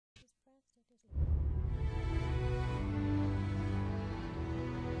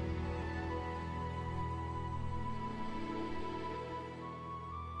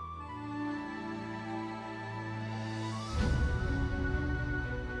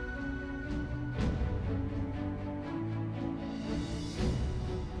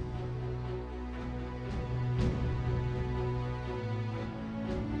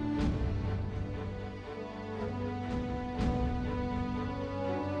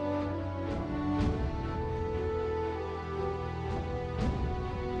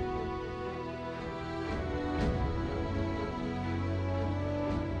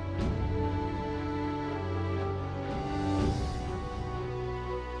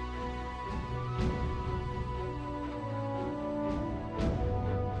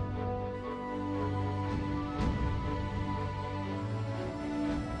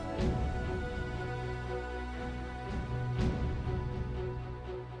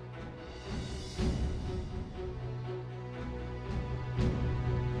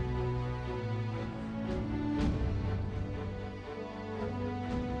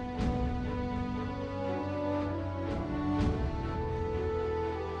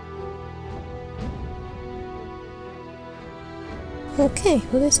Okay,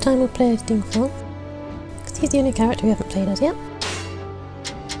 well this time we'll play as Feng, because he's the only character we haven't played as yet.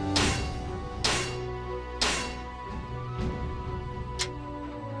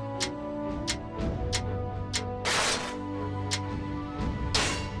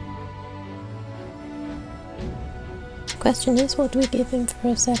 Question is, what do we give him for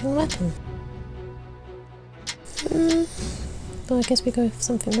a second weapon? Well, I guess we go for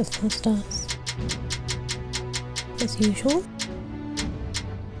something with 4 stars. As usual.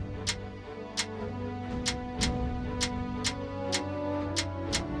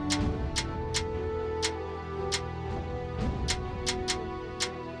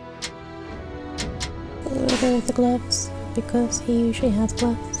 We'll go with the gloves, because he usually has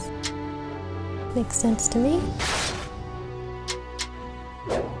gloves. Makes sense to me.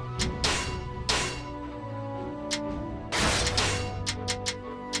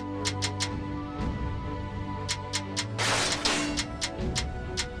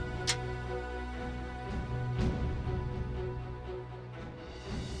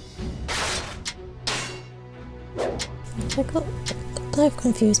 I've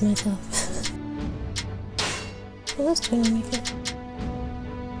confused myself. Well, let's try and make it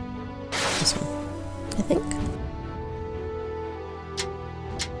this one, I think.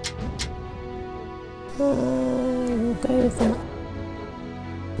 We'll go with that.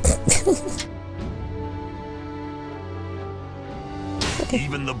 Okay.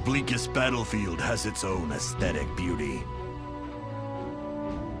 Even the bleakest battlefield has its own aesthetic beauty.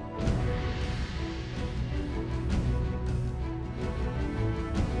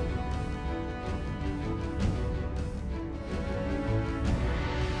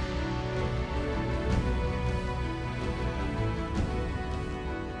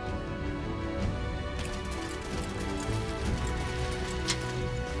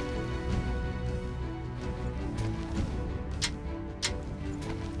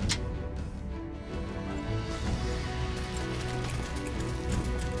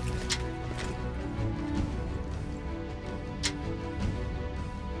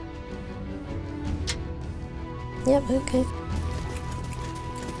 Yep, okay.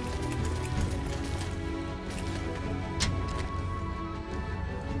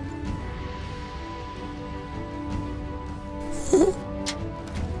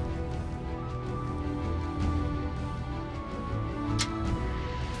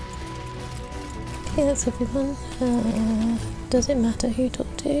 Okay, that's everyone. Does it matter who you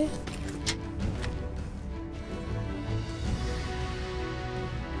talk to?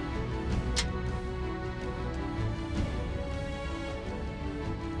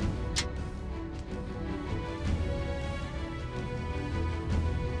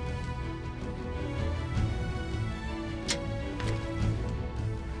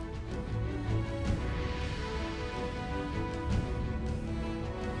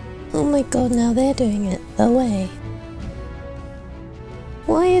 Oh my god, now they're doing it the way.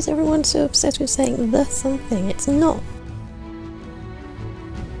 Why is everyone so obsessed with saying the something? It's not.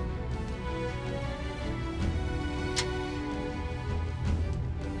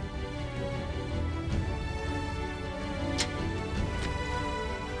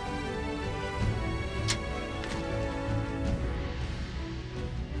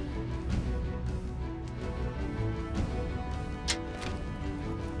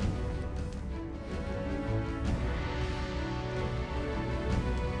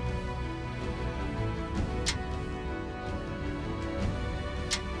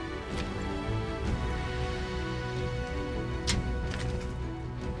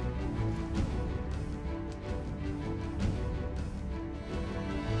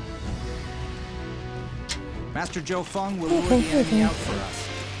 Master Zhou Feng will lure the enemy out for us.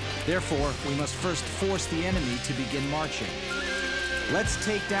 Therefore, we must first force the enemy to begin marching. Let's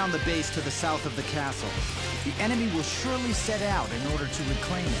take down the base to the south of the castle. The enemy will surely set out in order to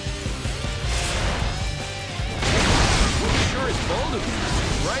reclaim it. Sure is bold of you.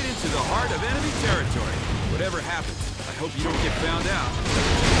 Right into the heart of enemy territory. Whatever happens, I hope you don't get found out.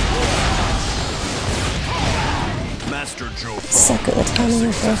 Master Zhou Suck at the timing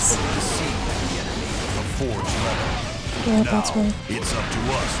of this. Yeah, that's right. It's up to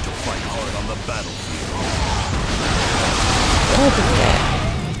us to fight hard on the battlefield. I'll be there.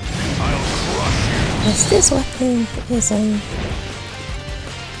 I'll crush you. Yes, this weapon is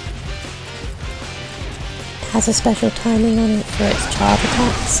has a special timing on it for its charge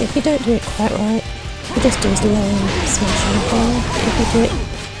attacks. If you don't do it quite right, you just do his low and smashing thing. If you do it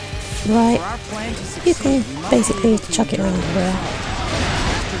right, you can basically chuck it around the world.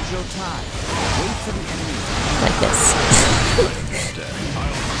 Like this.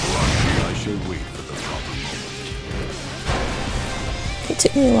 I should wait for the proper moment.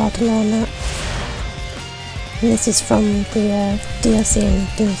 took me a while to learn that. And this is from the DLC in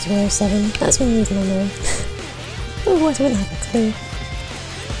Dynasty 7. That's the only reason I know. Otherwise I wouldn't have a clue.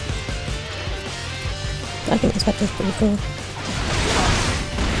 But I think this weapon's pretty cool.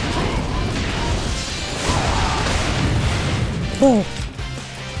 Whoa.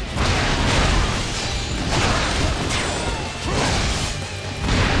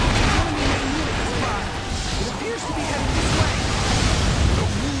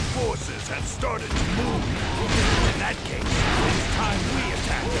 Have started to move. In that case, it's time we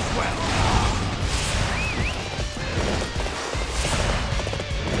attack as well.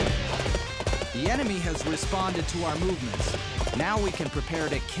 The enemy has responded to our movements. Now we can prepare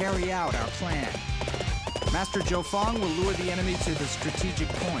to carry out our plan. Master Feng will lure the enemy to the strategic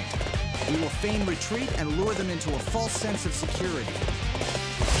point. We will feign retreat and lure them into a false sense of security.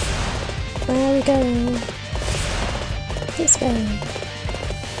 Where are we going? This way.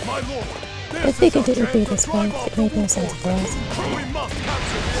 My lord, I figured it would be this way, it made no sense for us. we must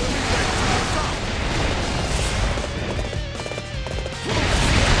capture the enemy base.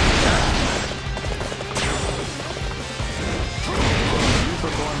 You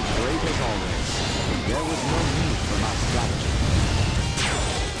performed great as always. There was no need for my strategy.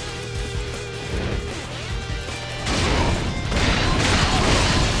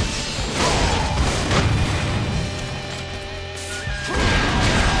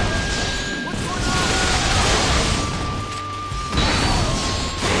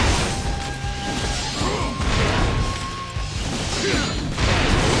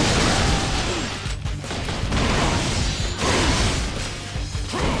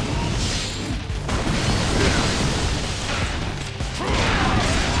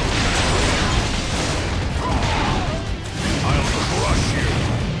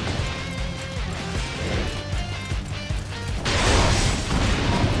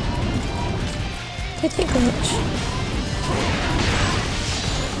 I take much.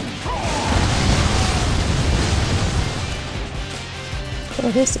 Oh,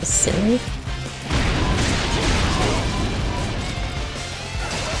 this is silly.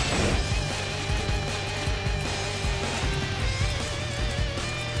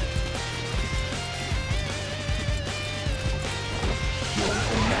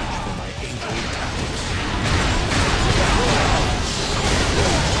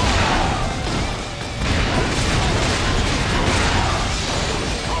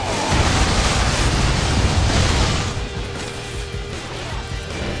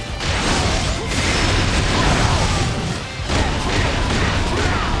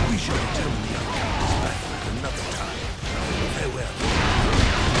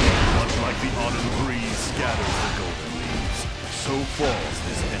 So falls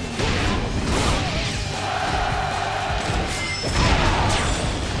this enemy.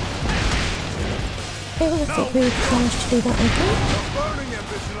 I don't think we managed to do that, okay? The burning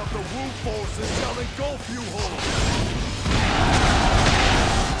ambition of the Wu forces shall engulf you whole.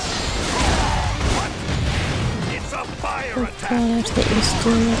 What? It's a fire Oh attack. god, I have to get used to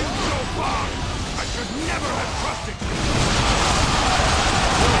doing it. So far, I should never have trusted you.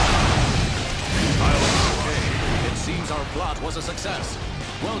 It seems our plot was a success.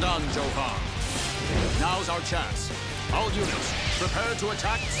 Well done, Feng. Now's our chance. All units, prepare to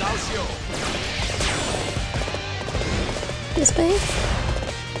attack Cao Xiu. This way?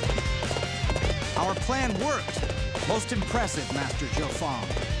 Our plan worked. Most impressive, Master Feng.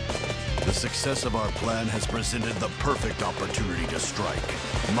 The success of our plan has presented the perfect opportunity to strike.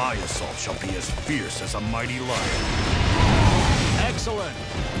 My assault shall be as fierce as a mighty lion. Excellent.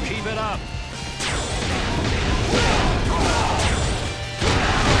 Keep it up.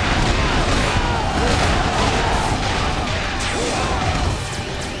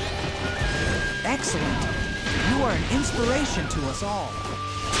 Excellent. You are an inspiration to us all.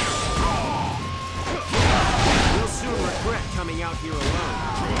 You'll soon regret coming out here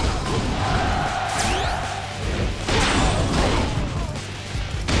alone.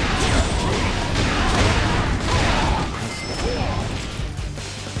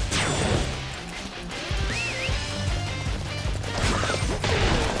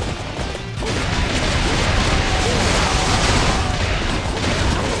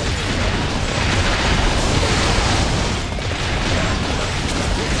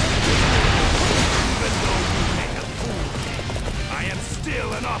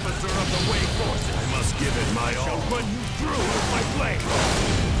 An officer of the Wei forces. I must give it my all. I shall run you through with my blade.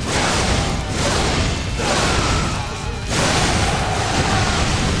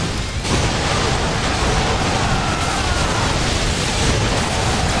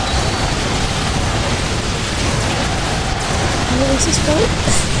 this is great.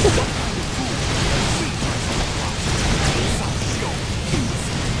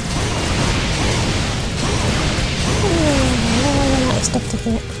 I run out of stuff to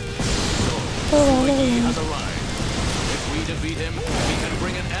get. Oh well, never mind. Has arrived. If we defeat him, we can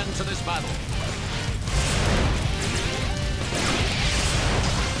bring an end to this battle.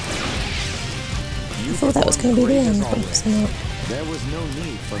 I thought that was going to be the end, but it's not. There was no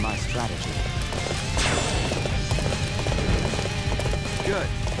need for my strategy. Good.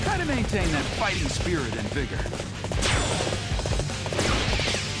 Try to maintain that fighting spirit and vigor.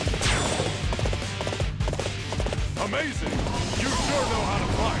 Amazing! You sure know how to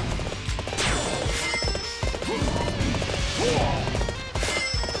fight!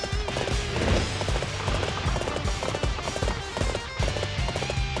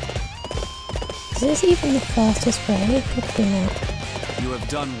 Is this even the fastest way? Probably not. You have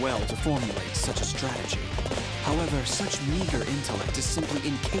done well to formulate such a strategy. However, such meager intellect is simply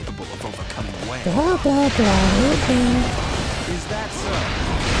incapable of overcoming Wang. Blah blah blah. Okay. Is that so?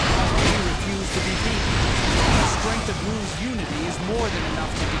 You refuse to be beaten. The strength of Wu's unity is more than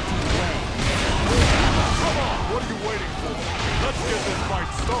enough to defeat Wang. Come on! What are you waiting for? Let's get this fight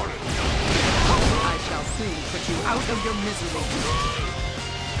started! I shall soon put you out of your misery.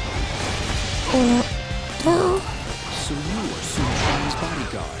 No. So you are Sun Quan's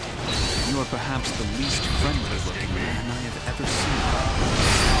bodyguard. You are perhaps the least friendly-looking man I have ever seen.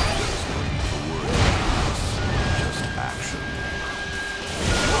 Just action.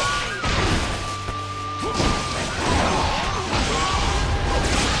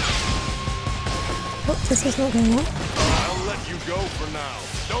 Oh, this is not going well. I'll let you go for now.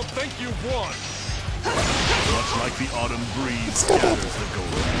 Don't think you've won. Much like the autumn breeze scatters the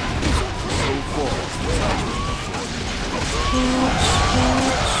gold. So falls the towering before you.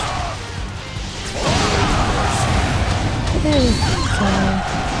 There we go.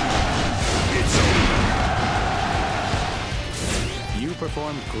 You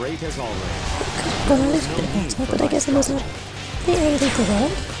performed great as always. Well, that is a bit better, but I guess it wasn't the end of the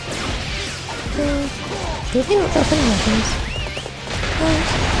world. Did he not drop any weapons?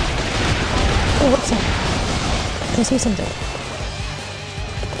 Oh, what's that? I see something.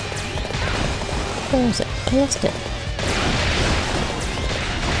 Where is it? I lost it.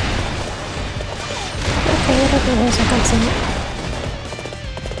 Okay, whatever it was, I can't see it.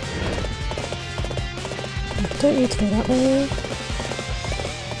 Don't need to go that way.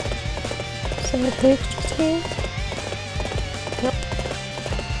 Is there a bridge just here? Nope.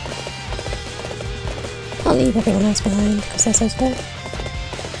 I'll leave everyone else behind because they're so slow.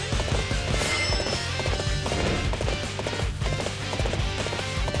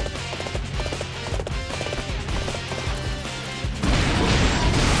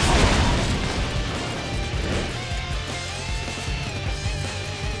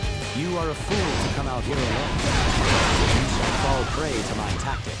 You are a fool to come out here alone. You shall fall prey to my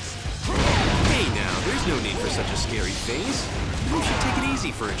tactics. Hey now, there's no need for such a scary face. You should take it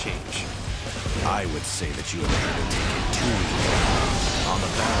easy for a change. I would say that you have better take it too easy. On the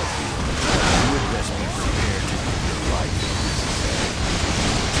battlefield, you would best be prepared to give your life.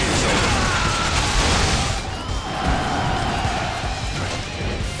 It's over.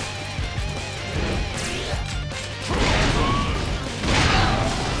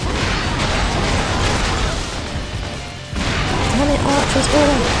 Damn it, Archer's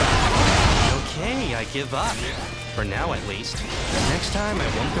going. Okay, I give up. For now, at least. Next time, I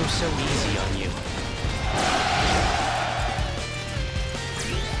won't go so easy on you.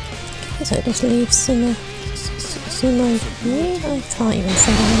 So it just leaves Sumo. I can't even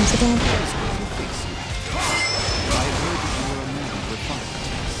say the names again.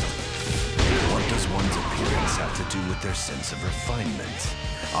 What does one's appearance have to do with their sense of refinement?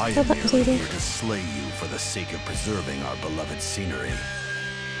 I Oh, am that was merely easy. here to slay you for the sake of preserving our beloved scenery.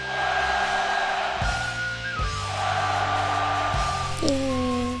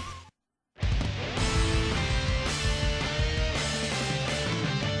 Yeah.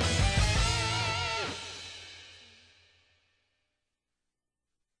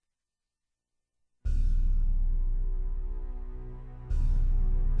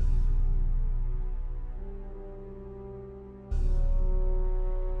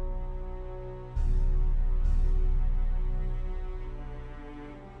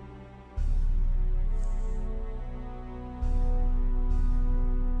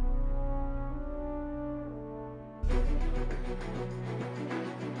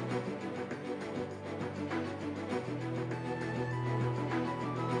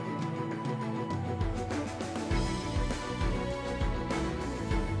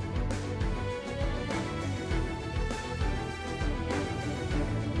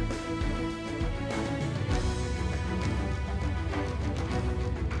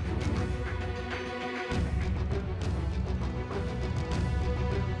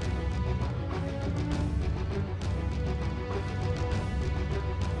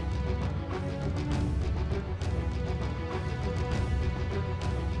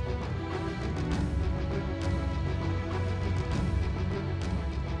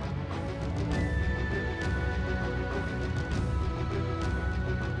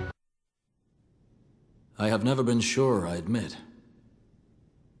 I have never been sure, I admit.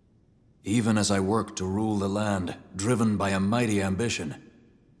 Even as I worked to rule the land, driven by a mighty ambition,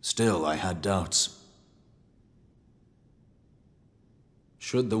 still I had doubts.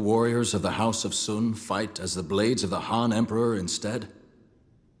 Should the warriors of the House of Sun fight as the blades of the Han Emperor instead?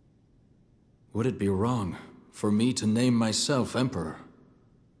 Would it be wrong for me to name myself Emperor?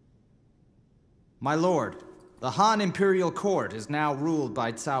 My lord, the Han Imperial Court is now ruled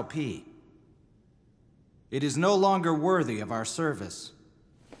by Cao Pi. It is no longer worthy of our service.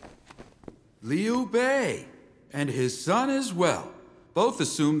 Liu Bei, and his son as well, both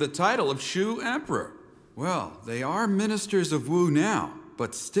assume the title of Shu Emperor. Well, they are ministers of Wu now,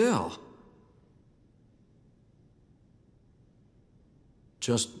 but still.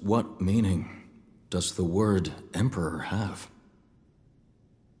 Just what meaning does the word Emperor have?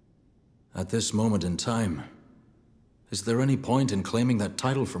 At this moment in time, is there any point in claiming that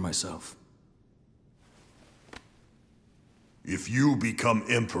title for myself? If you become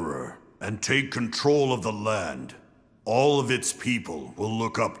Emperor and take control of the land, all of its people will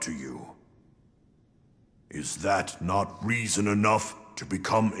look up to you. Is that not reason enough to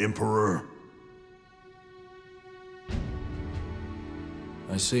become Emperor?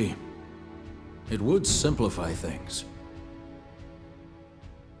 I see. It would simplify things.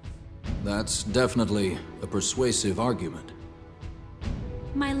 That's definitely a persuasive argument.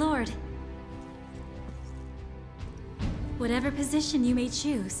 My lord, whatever position you may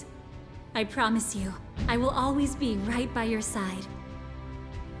choose, I promise you, I will always be right by your side.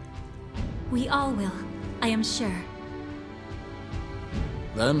 We all will, I am sure.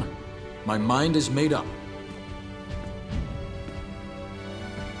 Then, my mind is made up.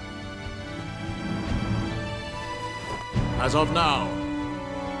 As of now,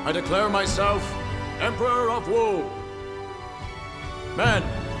 I declare myself Emperor of Wu. Men,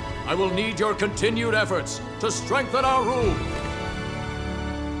 I will need your continued efforts to strengthen our rule.